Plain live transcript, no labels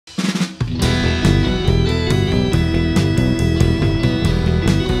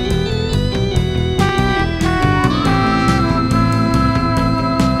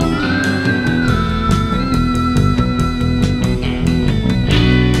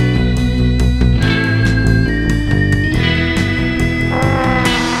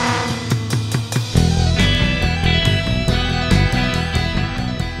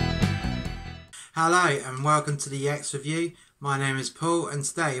Hello and welcome to the X Review. My name is Paul and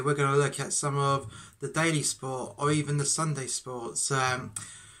today we're going to look at some of the daily sport or even the Sunday sports.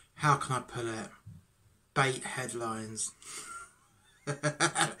 How can I put it? Bait headlines.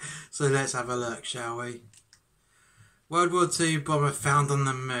 So let's have a look, shall we? World War II bomber found on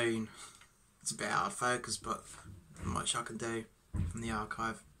the moon. It's a bit out of focus, but not much I can do from the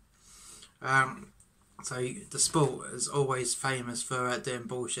archive. So the sport is always famous for doing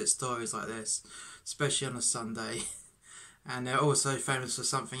bullshit stories like this, especially on a Sunday. And they're also famous for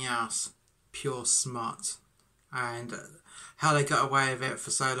something else, pure smut. And how they got away with it for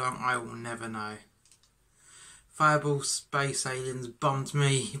so long, I will never know. Fireball space aliens bombed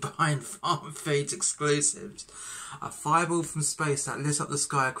me behind farm foods exclusives. A fireball from space that lit up the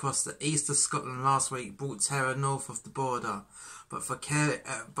sky across the east of Scotland last week brought terror north of the border. But for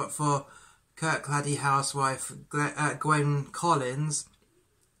Kirkcaldy housewife Gwen Collins,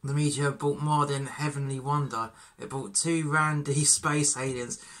 the meteor brought more than heavenly wonder. It brought two randy space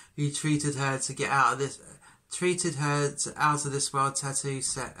aliens who treated her to out of this world taboo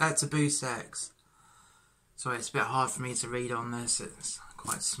sex. Sorry, it's a bit hard for me to read on this. It's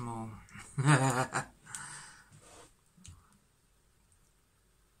quite small.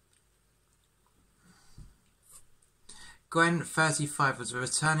 Gwen, 35, was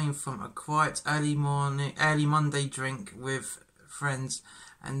returning from a quiet early Monday drink with friends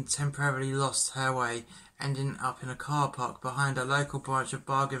and temporarily lost her way, ending up in a car park behind a local branch of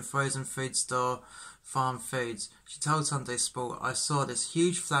bargain frozen food store Farm Foods. She told Sunday Sport, "I saw this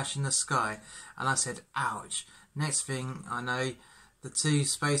huge flash in the sky and I said, ouch. Next thing I know, the two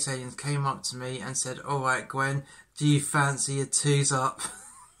space aliens came up to me and said, alright Gwen, do you fancy a twos up?"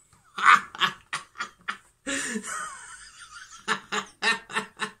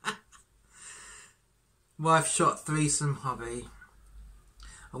 Wife shot threesome hubby.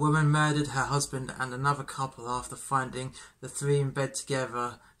 A woman murdered her husband and another couple after finding the three in bed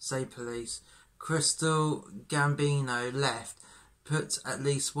together, say police. Crystal Gambino left, put at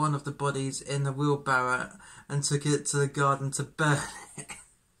least one of the bodies in the wheelbarrow and took it to the garden to burn it.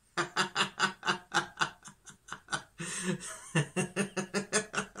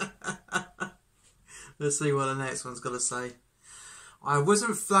 Let's see what the next one's got to say. I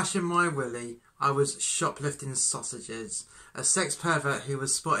wasn't flashing my willy, I was shoplifting sausages. A sex pervert who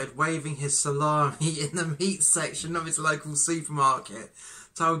was spotted waving his salami in the meat section of his local supermarket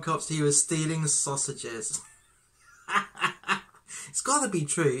told cops he was stealing sausages. It's got to be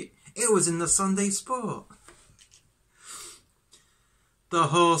true. It was in the Sunday Sport. The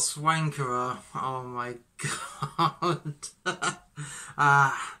horse wankerer. Oh my god.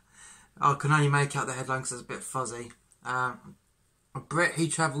 I can only make out the headline because it's a bit fuzzy. A Brit who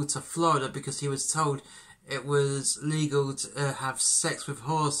travelled to Florida because he was told it was legal to have sex with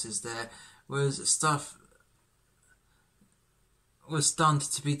horses there was stunned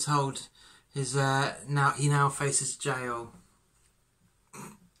to be told he now faces jail.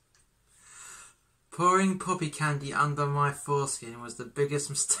 Pouring poppy candy under my foreskin was the biggest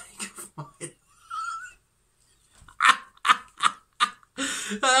mistake of mine.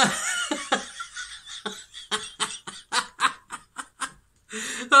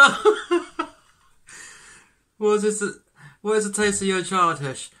 What is the taste of your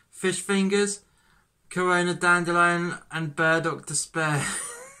childhood? Fish fingers, Corona dandelion, and burdock despair.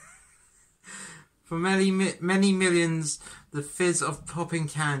 For many millions, the fizz of popping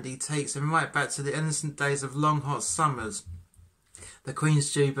candy takes them right back to the innocent days of long hot summers, the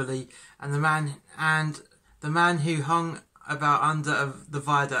Queen's Jubilee, and the man who hung about under the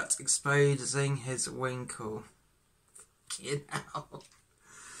viaduct exposing his winkle. Fucking hell.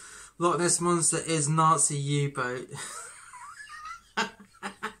 Loch Ness Monster is Nazi U-boat.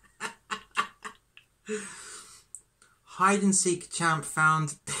 Hide and seek champ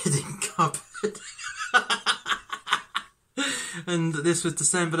found hid in cupboard. And this was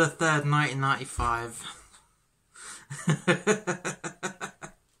December the 3rd, 1995.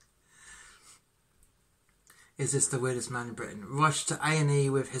 Is this the weirdest man in Britain? Rushed to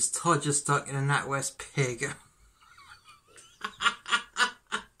A&E with his todger stuck in a NatWest pig.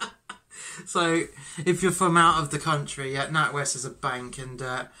 So, if you're from out of the country, NatWest is a bank, and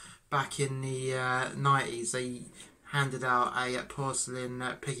back in the 90s they handed out a porcelain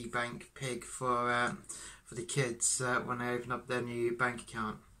piggy bank pig for the kids when they opened up their new bank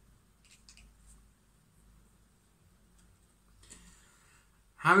account.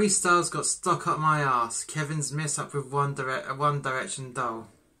 Harry Styles got stuck up my arse. Kevin's miss up with One Direction doll.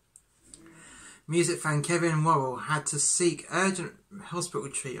 Music fan Kevin Worrell had to seek urgent hospital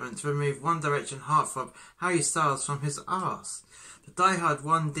treatment to remove One Direction heartthrob Harry Styles from his arse. The diehard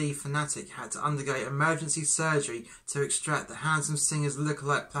 1D fanatic had to undergo emergency surgery to extract the handsome singer's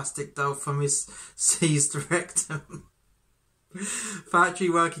lookalike plastic doll from his seized rectum. Factory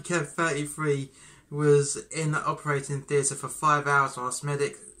worker Kev, 33, was in the operating theatre for 5 hours whilst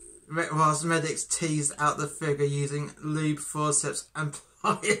medics teased out the figure using lube, forceps and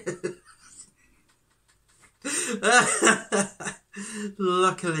pliers.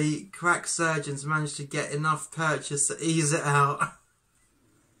 Luckily, crack surgeons managed to get enough purchase to ease it out.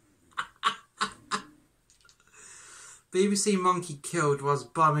 BBC monkey killed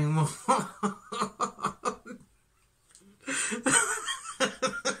whilst bumming more.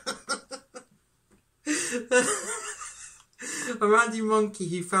 A randy monkey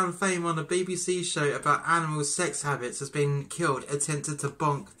who found fame on a BBC show about animal sex habits has been killed attempting to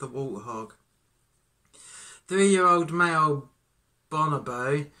bonk the warthog. 3-year-old male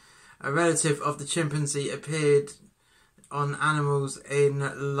bonobo, a relative of the chimpanzee, appeared on Animals in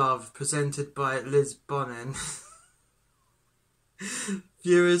Love, presented by Liz Bonin.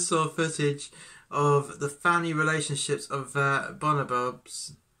 Viewers saw footage of the family relationships of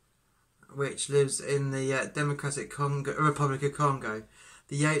bonobos, which lives in the Democratic Republic of Congo.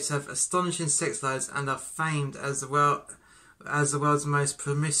 The apes have astonishing sex lives and are famed as the world's most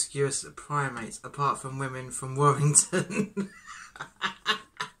promiscuous primates, apart from women from Warrington.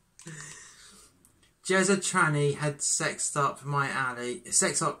 Jezza Tranny had sexed up my alley.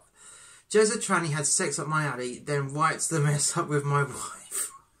 Jezza Tranny had sex up my alley, then wiped the mess up with my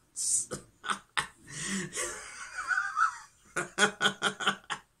wife.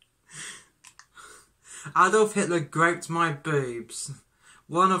 Adolf Hitler groped my boobs.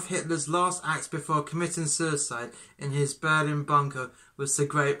 One of Hitler's last acts before committing suicide in his Berlin bunker was to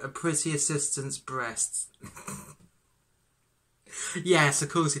grope a pretty assistant's breasts. Yes, of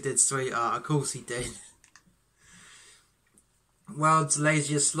course he did, sweetheart. Of course he did. World's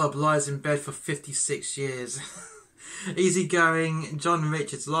laziest slob lies in bed for 56 years. Easygoing John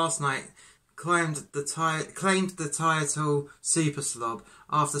Richards last night claimed the title Super Slob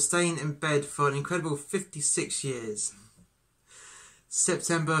after staying in bed for an incredible 56 years.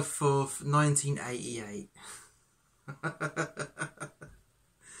 September 4th, 1988.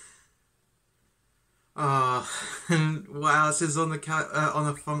 What else is on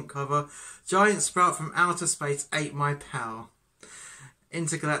the front cover? Giant sprout from outer space ate my pal.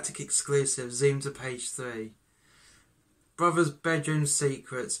 Intergalactic exclusive. Zoom to page 3. Brother's bedroom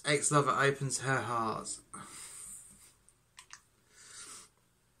secrets. Ex-lover opens her heart.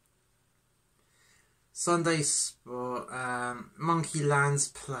 Sunday sport. Monkey lands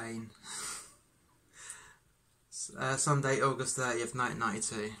plane. Sunday, August 30th,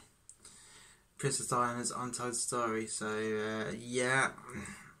 1992. Princess Diana's Untold Story. So, yeah.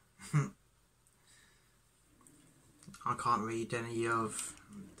 I can't read any of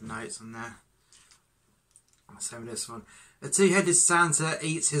the notes on there. Same with this one. A two-headed Santa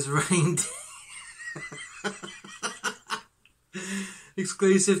eats his reindeer.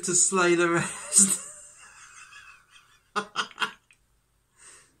 Exclusive to Slay the Rest.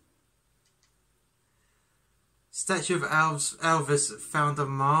 Statue of Elvis found on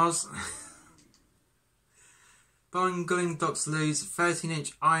Mars. Bungling docs lose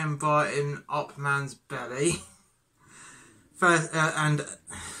 13-inch iron bar in Op Man's belly. And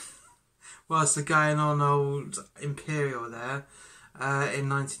whilst they're going on old Imperial there, in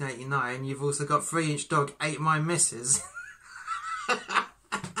 1989, you've also got 3-inch dog ate my missus.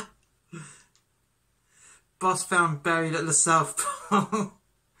 Boss found buried at the South Pole.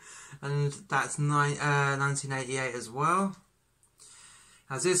 And that's 1988 as well.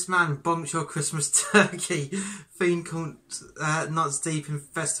 As this man bonked your Christmas turkey, fiend caught nuts deep in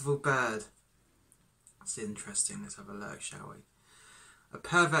festival bird. That's interesting. Let's have a look, shall we? A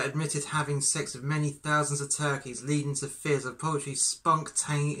pervert admitted having sex with many thousands of turkeys, leading to fears of poultry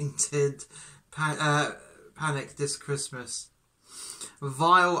spunk-tainted panic this Christmas.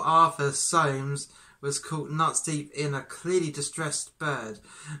 Vile Arthur Soames was caught nuts deep in a clearly distressed bird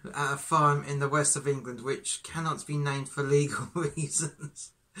at a farm in the west of England, which cannot be named for legal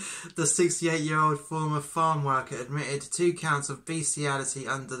reasons. The 68-year-old former farm worker admitted 2 counts of bestiality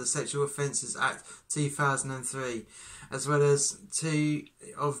under the Sexual Offences Act 2003, as well as 2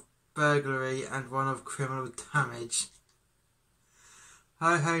 of burglary and 1 of criminal damage.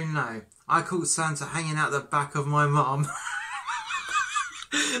 Ho ho no. I caught Santa hanging out the back of my mum.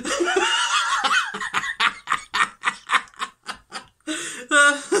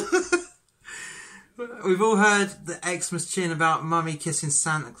 We've all heard the Xmas tune about Mummy kissing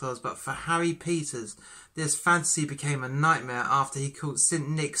Santa Claus, but for Harry Peters, this fantasy became a nightmare after he caught St.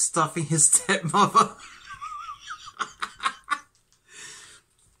 Nick stuffing his stepmother.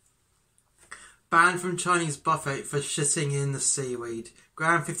 Banned from Chinese buffet for shitting in the seaweed.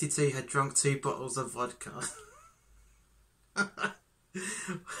 Graham 52 had drunk 2 bottles of vodka.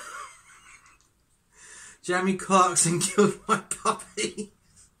 Jeremy Clarkson killed my puppy.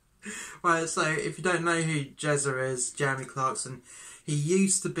 Right, so if you don't know who Jezza is, Jeremy Clarkson, he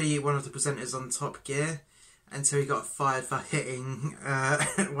used to be one of the presenters on Top Gear until he got fired for hitting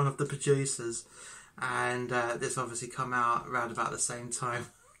one of the producers. And this obviously come out around about the same time.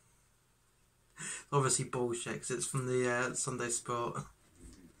 Obviously bullshit, because it's from the Sunday Sport.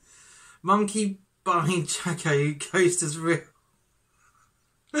 Monkey buying Jacko ghost is real.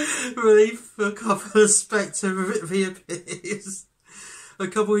 Relief for a couple of Spectre reappears. A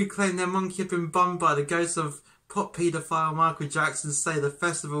couple who claim their monkey had been bummed by the ghost of pop paedophile Michael Jackson say the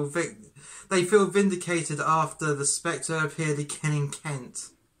festival they feel vindicated after the Spectre appeared again in Kent.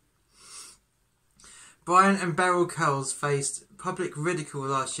 Brian and Beryl Coles faced public ridicule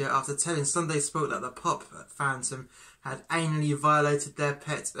last year after telling Sunday Sport that the pop phantom had anally violated their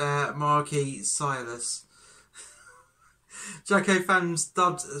pet Marquis Silas. Jacko fans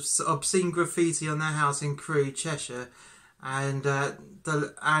dubbed obscene graffiti on their house in Crewe, Cheshire, and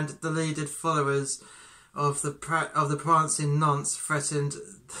deleted followers of the prancing nonce threatened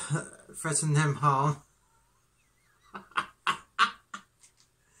them harm.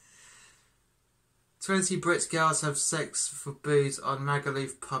 20 Brit girls have sex for booze on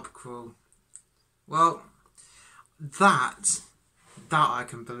Magaluf pub crawl. Well, that I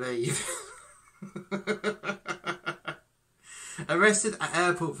can believe. Arrested at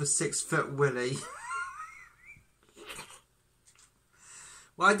airport for 6-foot willy.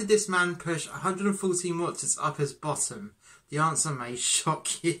 Why did this man push 114 watts up his bottom? The answer may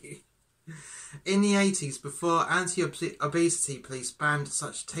shock you. In the 80s, before anti-obesity police banned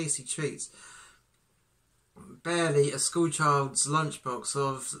such tasty treats, barely a schoolchild's lunchbox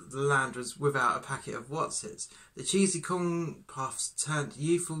of the land was without a packet of Wotsits. The cheesy corn puffs turned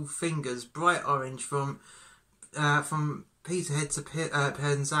youthful fingers bright orange from Peterhead to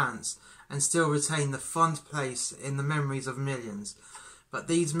Penzance, and still retain the fond place in the memories of millions. But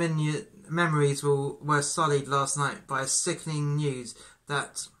these memories were sullied last night by sickening news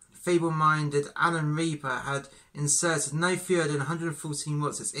that feeble-minded Alan Reaper had inserted no fewer than 114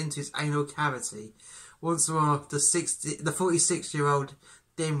 Wotsits into his anal cavity. Once more, the 46-year-old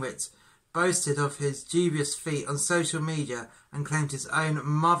dimwit boasted of his dubious feat on social media and claimed his own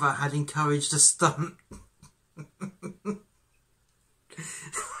mother had encouraged the stunt.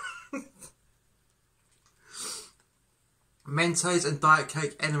 Mentos and Diet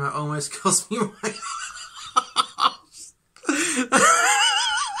Coke enema almost cost me my arse.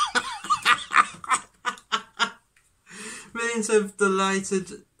 Millions have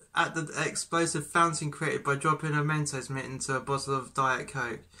delighted at the explosive fountain created by dropping a Mentos mint into a bottle of Diet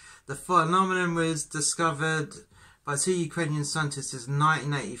Coke. The phenomenon was discovered by 2 Ukrainian scientists in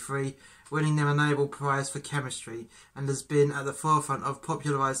 1983, winning them a Nobel Prize for Chemistry, and has been at the forefront of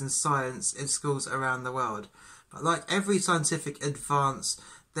popularising science in schools around the world. But like every scientific advance,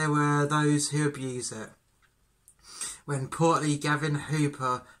 there were those who abuse it. When portly Gavin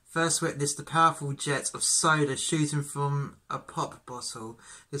Hooper first witnessed the powerful jet of soda shooting from a pop bottle,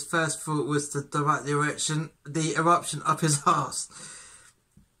 his first thought was to direct the eruption up his arse.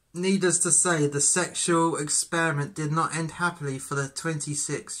 Needless to say, the sexual experiment did not end happily for the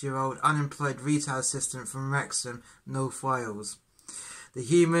 26-year-old unemployed retail assistant from Wrexham, North Wales. The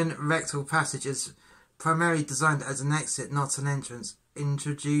human rectal passage is primarily designed as an exit, not an entrance.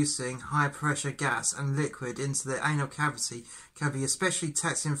 Introducing high-pressure gas and liquid into the anal cavity can be especially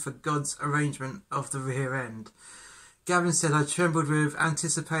taxing for God's arrangement of the rear end. Gavin said, "I trembled with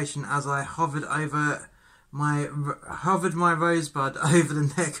anticipation as I hovered my rosebud over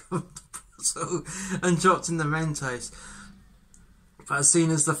the neck of the bottle and dropped in the Mentos. But as soon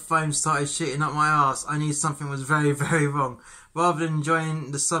as the foam started shooting up my arse, I knew something was very, very wrong. Rather than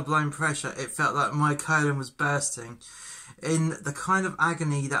enjoying the sublime pressure, it felt like my colon was bursting." In the kind of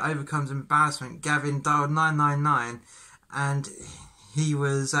agony that overcomes embarrassment, Gavin dialed 999 and he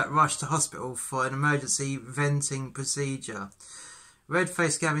was rushed to hospital for an emergency venting procedure.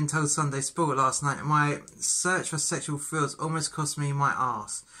 Red-faced Gavin told Sunday Sport last night, "My search for sexual thrills almost cost me my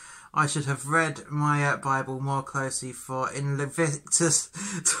arse. I should have read my Bible more closely, for in Leviticus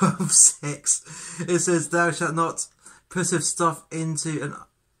 12:6 it says, 'Thou shalt not put of stuff into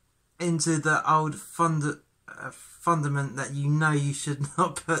the old fundament that you know you should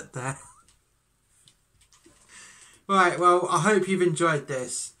not put there.'" Right, well, I hope you've enjoyed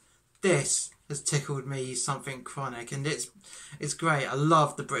this. This has tickled me something chronic, and it's great. I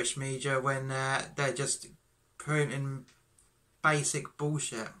love the British media when they're just printing basic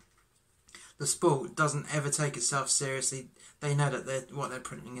bullshit. The sport doesn't ever take itself seriously. They know that what they're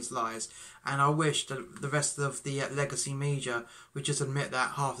printing is lies. And I wish that the rest of the legacy media would just admit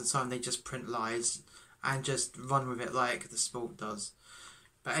that half the time they just print lies and just run with it like the sport does.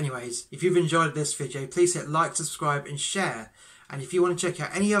 But anyways, if you've enjoyed this video, please hit like, subscribe and share. And if you want to check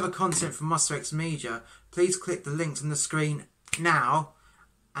out any other content from Muster X Media, please click the links on the screen now.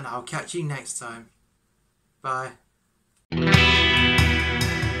 And I'll catch you next time. Bye.